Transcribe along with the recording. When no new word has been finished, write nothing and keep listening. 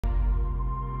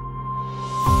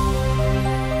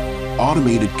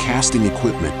automated casting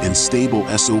equipment and stable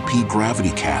SOP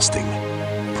gravity casting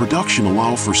production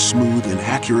allow for smooth and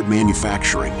accurate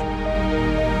manufacturing.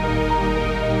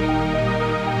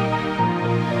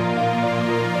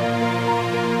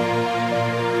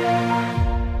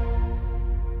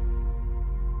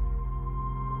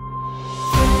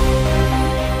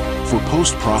 For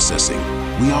post-processing,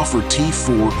 we offer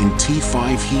T4 and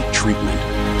T5 heat treatment,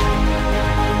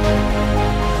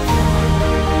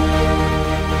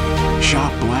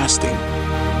 shot blasting,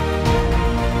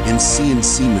 and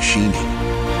CNC machining.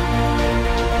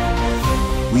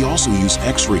 We also use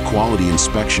X-ray quality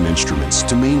inspection instruments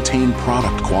to maintain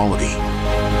product quality.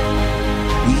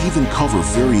 We even cover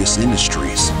various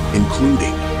industries,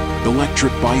 including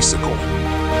electric bicycle,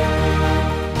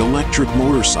 electric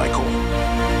motorcycle,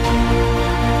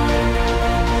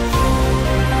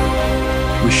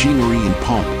 machinery and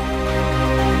pump,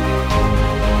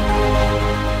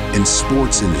 and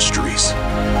sports industries.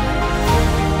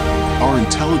 Our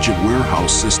intelligent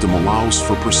warehouse system allows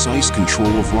for precise control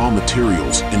of raw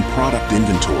materials and product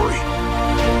inventory.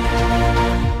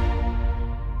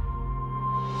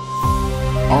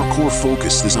 Our core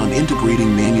focus is on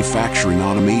integrating manufacturing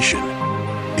automation,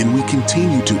 and we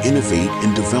continue to innovate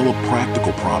and develop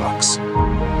practical products.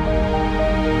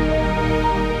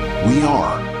 We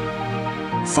are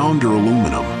Founder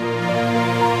Aluminum.